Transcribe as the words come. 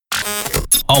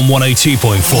on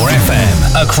 102.4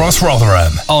 FM across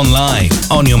Rotherham, online,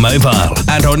 on your mobile,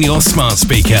 and on your smart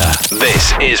speaker.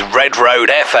 This is Red Road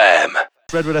FM.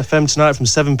 Red Road FM tonight from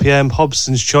 7 p.m,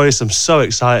 Hobson's Choice. I'm so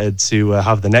excited to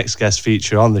have the next guest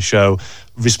feature on the show,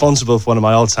 responsible for one of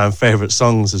my all-time favourite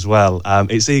songs as well.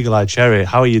 It's Eagle Eye Cherry.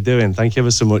 How are you doing? Thank you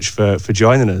ever so much for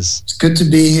joining us. It's good to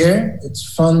be here.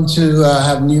 It's fun to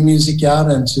have new music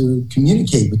out and to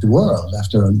communicate with the world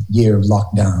after a year of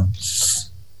lockdown.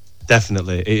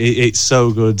 Definitely. It's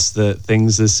so good that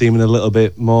things are seeming a little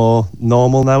bit more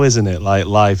normal now, isn't it? Like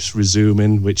life's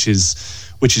resuming, which is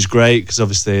great, because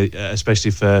obviously,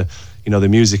 especially for, you know, the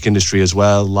music industry as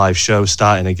well, live shows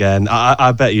starting again.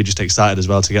 I bet you're just excited as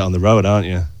well to get on the road, aren't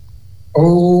you?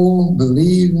 Oh,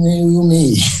 believe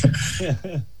me.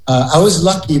 I was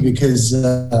lucky because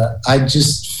I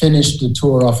just finished the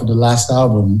tour off of the last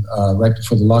album right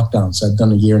before the lockdown. So I've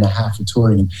done a year and a half of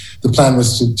touring. And the plan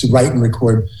was to write and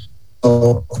record.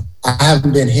 So I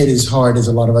haven't been hit as hard as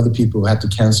a lot of other people who had to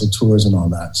cancel tours and all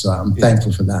that. So I'm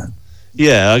thankful for that.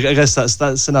 Yeah, I guess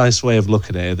that's a nice way of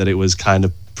looking at it, that it was kind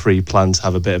of pre-planned to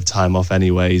have a bit of time off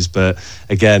anyways. But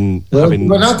again, well,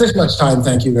 not this much time,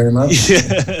 thank you very much.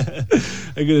 Yeah,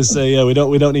 I'm gonna say, yeah, we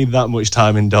don't need that much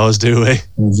time indoors, do we?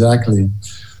 Exactly.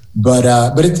 But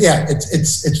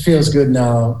it feels good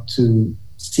now to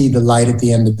see the light at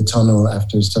the end of the tunnel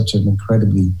after such an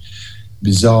incredibly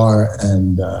bizarre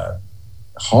and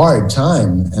hard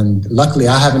time. And luckily,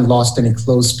 I haven't lost any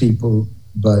close people,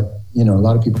 but you know, a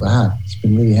lot of people have. It's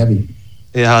been really heavy.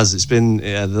 It has. It's been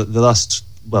the last,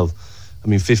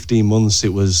 15 months.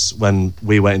 It was when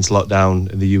we went into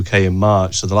lockdown in the UK in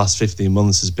March. So the last 15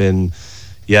 months has been,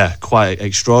 quite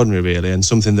extraordinary, really, and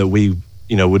something that we,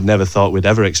 would never thought we'd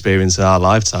ever experience in our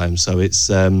lifetime. So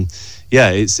it's,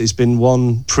 it's been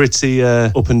one pretty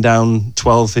up and down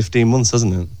 12, 15 months,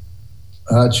 hasn't it?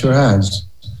 It sure has.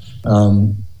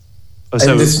 And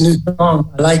this new song,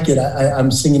 I like it.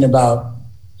 I'm singing about,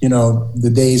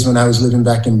 the days when I was living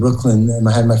back in Brooklyn and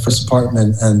I had my first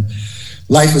apartment and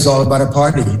life was all about a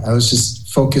party. I was just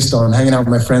focused on hanging out with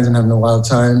my friends and having a wild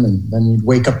time. And then you'd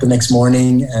wake up the next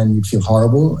morning and you'd feel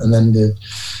horrible. And then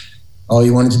all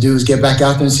you wanted to do was get back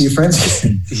out there and see your friends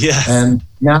again. Yeah. And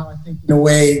now I think in a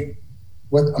way,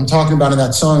 what I'm talking about in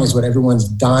that song is what everyone's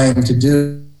dying to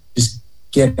do. Just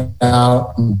get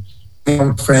out and hang out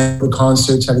with friends, go to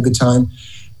concerts, have a good time.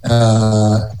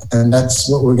 And that's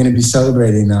what we're going to be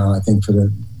celebrating now, I think, for the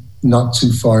not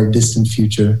too far distant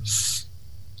future.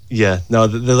 Yeah, no,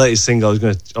 the latest single, I was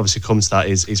going to obviously come to that,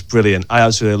 is brilliant. I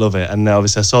absolutely love it. And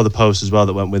obviously I saw the post as well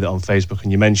that went with it on Facebook,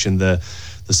 and you mentioned the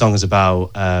song is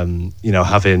about,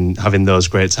 having those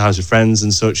great times with friends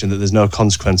and such, and that there's no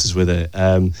consequences with it.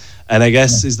 And I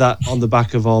guess, is that on the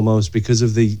back of almost, because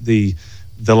of the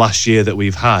last year that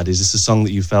we've had, is this a song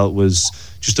that you felt was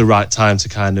just the right time to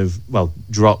kind of,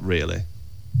 drop, really?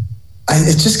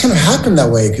 It just kind of happened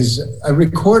that way because I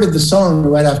recorded the song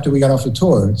right after we got off the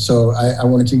tour. So I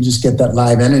wanted to just get that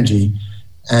live energy.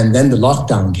 And then the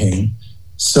lockdown came.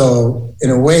 So in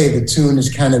a way, the tune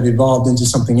has kind of evolved into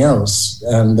something else.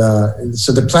 And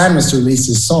so the plan was to release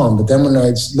this song. But then when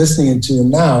I was listening to it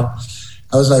now,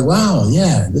 I was like, wow,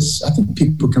 yeah, I think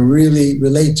people can really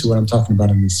relate to what I'm talking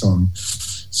about in this song.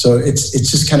 So it's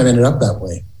just kind of ended up that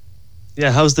way. Yeah,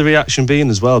 how's the reaction been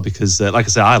as well? Because, like I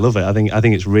said, I love it. I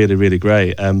think it's really, really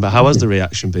great. But how has the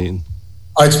reaction been?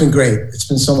 Oh, it's been great. It's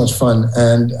been so much fun,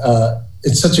 and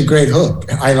it's such a great hook.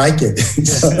 I like it.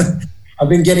 So, I've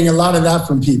been getting a lot of that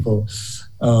from people,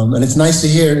 and it's nice to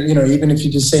hear. Even if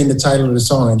you're just saying the title of the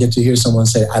song, I get to hear someone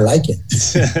say, "I like it."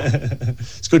 It's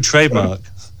a good trademark.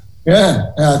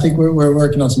 Yeah, I think we're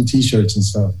working on some T-shirts and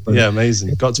stuff. Yeah,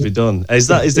 amazing. Got to be done. Is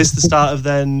this the start of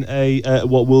then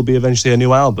what will be eventually a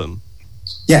new album?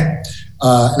 Yeah,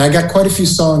 and I got quite a few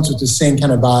songs with the same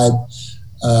kind of vibe.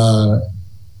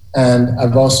 And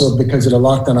I've also, because of the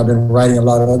lockdown, I've been writing a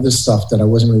lot of other stuff that I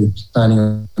wasn't really planning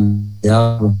on the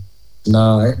album.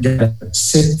 Now I got to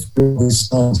sit through these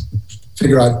songs,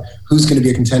 figure out who's going to be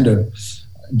a contender.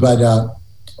 But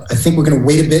I think we're going to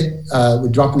wait a bit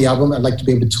with dropping the album. I'd like to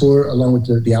be able to tour along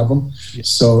with the album. Yeah.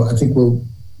 So I think we'll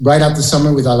write out the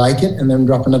summer with I Like It, and then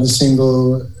drop another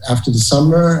single after the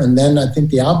summer. And then I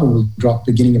think the album will drop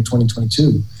beginning of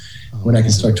 2022 when I can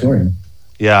start touring.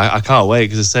 Yeah, I can't wait,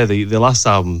 because I say the last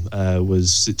album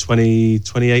was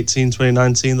 2018,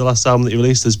 2019, the last album that you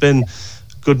released. There's been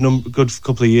good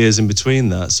couple of years in between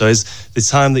that. So is the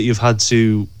time that you've had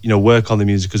to, work on the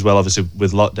music as well, obviously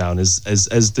with lockdown,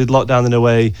 did lockdown in a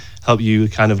way help you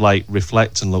kind of like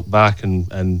reflect and look back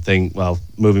and think, well,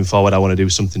 moving forward, I want to do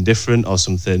something different or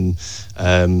something,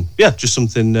 just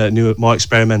something new, more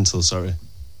experimental, sorry?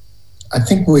 I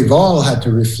think we've all had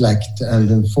to reflect and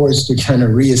been forced to kind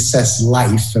of reassess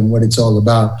life and what it's all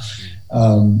about.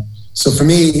 So for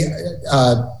me,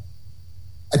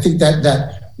 I think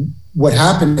that what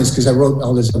happened is because I wrote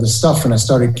all this other stuff and I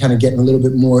started kind of getting a little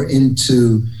bit more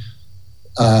into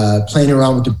playing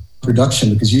around with the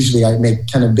production, because usually I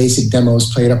make kind of basic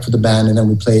demos, play it up for the band, and then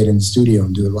we play it in the studio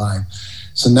and do it live.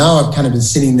 So now I've kind of been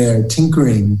sitting there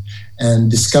tinkering and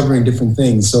discovering different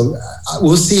things. So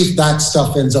we'll see if that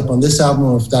stuff ends up on this album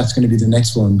or if that's going to be the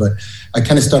next one. But I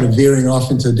kind of started veering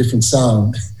off into a different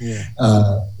sound. Yeah.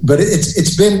 But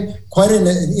it's been quite an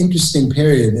interesting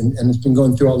period, and it's been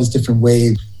going through all these different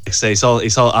waves. It's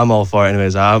all. I'm all for it,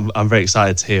 anyways. I'm very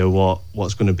excited to hear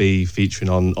what's going to be featuring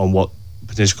on what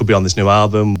potentially could be on this new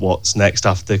album. What's next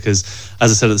after? Because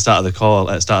as I said at the start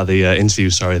of the interview,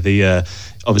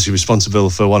 obviously responsible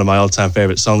for one of my all-time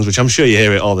favourite songs, which I'm sure you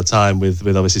hear it all the time with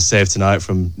obviously Save Tonight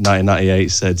from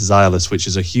 1998's Desireless, which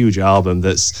is a huge album.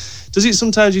 You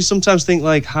sometimes think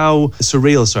like how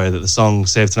surreal, that the song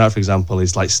Save Tonight, for example,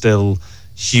 is like still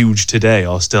huge today,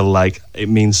 or still like it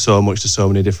means so much to so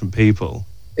many different people.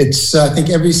 It's I think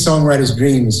every songwriter's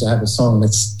dream is to have a song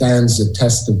that stands the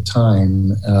test of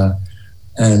time.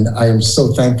 And I am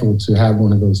so thankful to have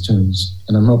one of those tunes.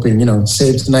 And I'm hoping,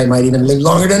 Save Tonight might even live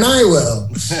longer than I will.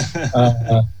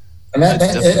 And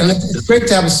it's great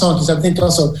to have a song, because I think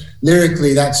also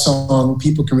lyrically that song,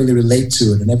 people can really relate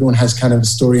to it. And everyone has kind of a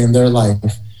story in their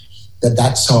life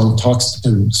that song talks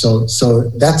to. So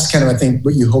that's kind of, I think,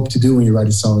 what you hope to do when you write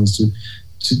a song, is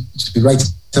to write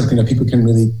something that people can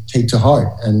really take to heart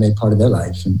and make part of their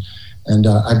life. And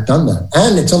I've done that.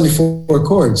 And it's only 4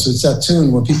 chords, so it's that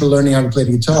tune where people learning how to play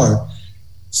the guitar.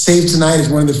 Save Tonight is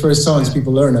one of the first songs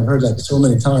people learn. I've heard that so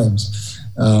many times.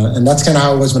 And that's kind of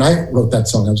how it was when I wrote that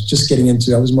song. I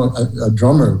was more a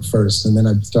drummer first, and then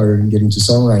I started getting into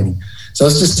songwriting. So I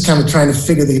was just kind of trying to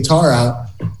figure the guitar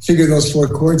out, figure those 4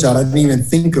 chords out. I didn't even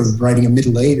think of writing a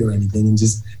middle 8 or anything, and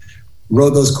just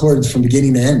wrote those chords from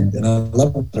beginning to end. And I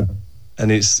love it.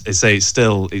 And it's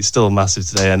still massive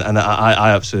today, and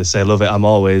I absolutely say love it. I'm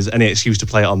always, any excuse to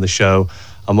play it on the show,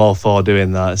 I'm all for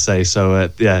doing that.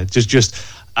 Just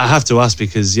I have to ask,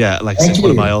 because like I said, it's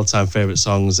one of my all-time favorite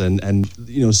songs, and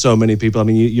so many people. I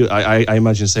mean, I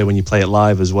imagine, when you play it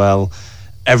live as well,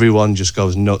 everyone just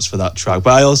goes nuts for that track.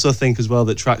 But I also think as well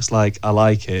that tracks like I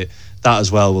Like It, that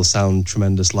as well will sound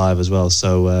tremendous live as well.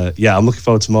 So I'm looking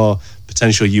forward to more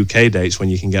potential UK dates when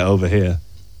you can get over here.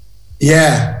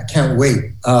 Yeah, I can't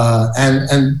wait.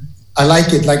 And I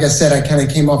like it. Like I said, I kind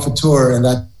of came off a tour and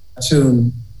that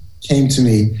tune came to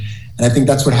me. And I think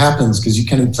that's what happens, because you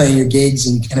kind of playing your gigs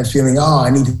and you kind of feeling, I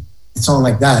need a song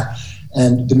like that.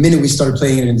 And the minute we started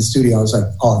playing it in the studio, I was like,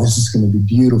 this is going to be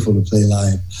beautiful to play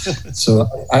live. So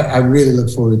I really look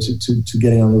forward to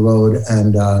getting on the road,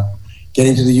 and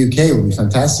getting to the UK will be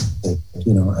fantastic.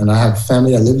 And I have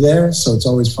family that live there, so it's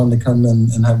always fun to come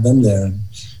and have them there.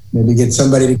 Maybe get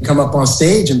somebody to come up on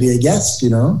stage and be a guest,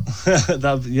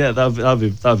 that'd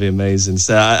be amazing.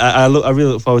 So I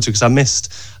really look forward to it, because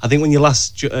I think when you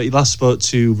last spoke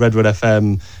to Red Road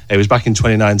FM, it was back in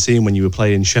 2019 when you were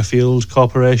playing Sheffield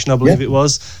Corporation, I believe it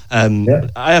was.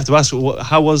 I have to ask,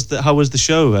 how was the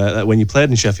show when you played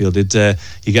in Sheffield? Did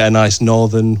you get a nice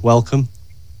northern welcome?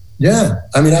 Yeah,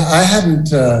 I mean, I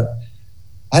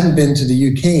hadn't been to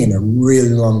the UK in a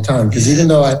really long time, because even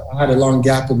though I had a long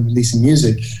gap in releasing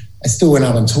music, I still went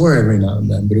out on tour every now and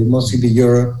then, but it would mostly be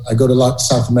Europe. I go to a lot of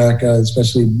South America,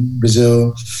 especially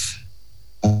Brazil.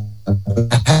 I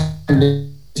hadn't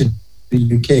been to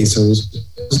the UK, so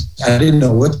I didn't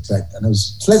know what to expect, and I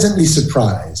was pleasantly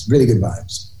surprised. Really good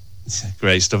vibes.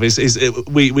 Great stuff.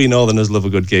 We Northerners love a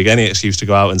good gig. Any excuse to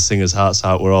go out and sing his hearts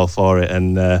out, we're all for it.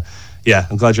 And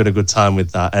I'm glad you had a good time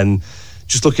with that. And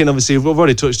just looking, obviously, we've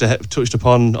already touched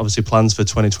upon obviously plans for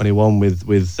 2021 with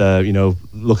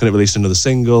looking at releasing another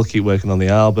single, keep working on the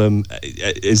album.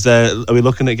 Are we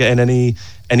looking at getting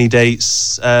any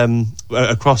dates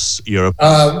across Europe?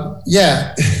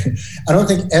 Yeah, I don't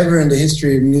think ever in the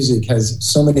history of music has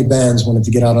so many bands wanted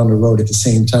to get out on the road at the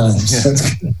same time. So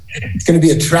it's going to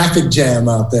be a traffic jam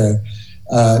out there.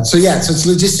 So it's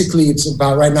logistically, it's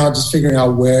about right now just figuring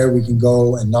out where we can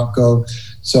go and not go.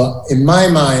 So in my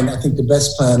mind, I think the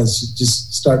best plan is to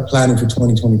just start planning for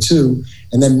 2022,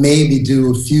 and then maybe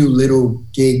do a few little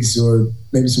gigs, or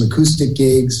maybe some acoustic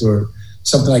gigs or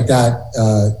something like that,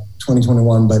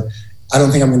 2021. But I don't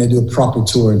think I'm going to do a proper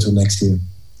tour until next year.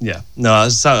 Yeah, no,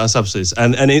 that's absolutely,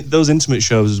 and those intimate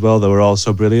shows as well, they were all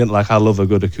so brilliant. Like, I love a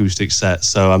good acoustic set,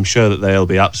 so I'm sure that they'll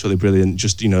be absolutely brilliant.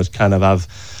 Just kind of have,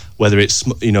 whether it's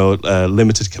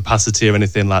limited capacity or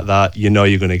anything like that, you're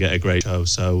going to get a great show.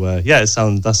 So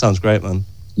that sounds great, man.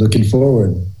 Looking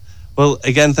forward. Well,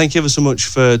 again, thank you ever so much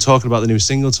for talking about the new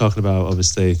single, talking about,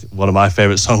 obviously, one of my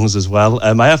favourite songs as well.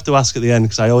 I have to ask at the end,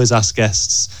 because I always ask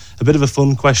guests a bit of a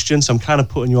fun question, so I'm kind of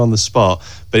putting you on the spot.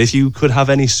 But if you could have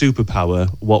any superpower,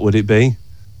 what would it be?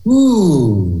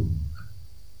 Ooh.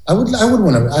 I'd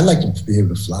like to be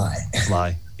able to fly.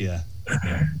 Fly, yeah.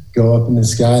 Go up in the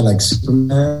sky like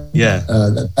Superman. Yeah.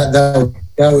 That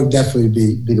would definitely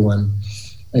be the one.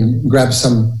 And grab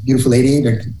some beautiful lady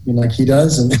like he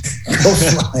does and go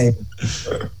flying.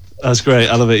 That's great.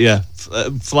 I love it. Yeah,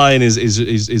 flying is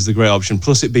the great option.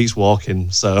 Plus, it beats walking.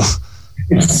 So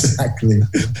exactly.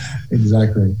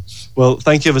 Well,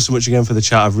 thank you ever so much again for the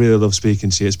chat. I've really loved speaking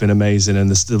to you. It's been amazing, and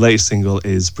the latest single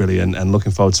is brilliant. And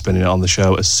looking forward to spinning it on the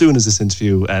show as soon as this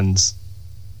interview ends.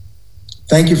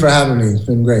 Thank you for having me. It's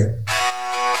been great.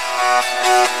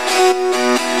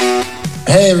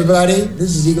 Hey everybody,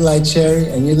 this is Eagle Eye Cherry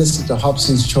and you're listening to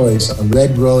Hobson's Choice on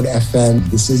Red Road FM.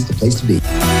 This is the place to be.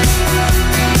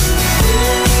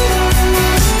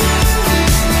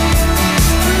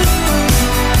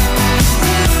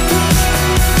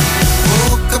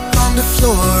 Woke up on the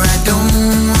floor, I don't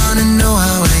want to know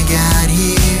how I got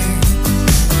here.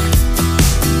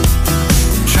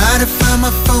 Try to find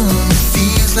my phone, it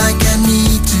feels like I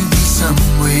need to be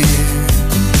somewhere.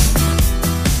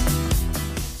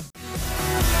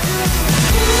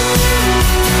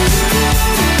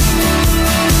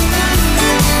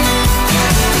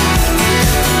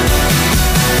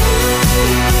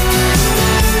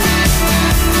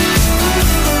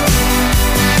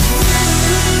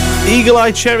 Eagle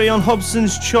Eye Cherry on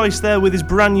Hobson's Choice there with his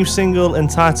brand new single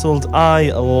entitled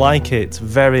I Like It.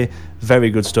 Very, very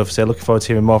good stuff. So looking forward to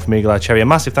hearing more from Eagle Eye Cherry. A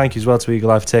massive thank you as well to Eagle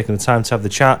Eye for taking the time to have the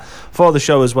chat for the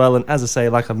show as well. And as I say,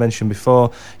 like I've mentioned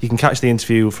before, you can catch the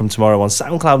interview from tomorrow on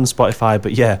SoundCloud and Spotify.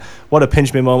 But yeah, what a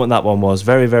pinch me moment that one was.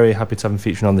 Very, very happy to have him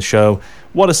featuring on the show.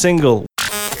 What a single.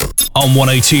 On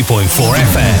 102.4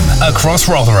 FM, across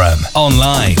Rotherham,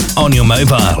 online, on your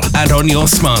mobile, and on your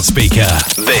smart speaker.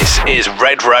 This is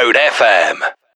Red Road FM.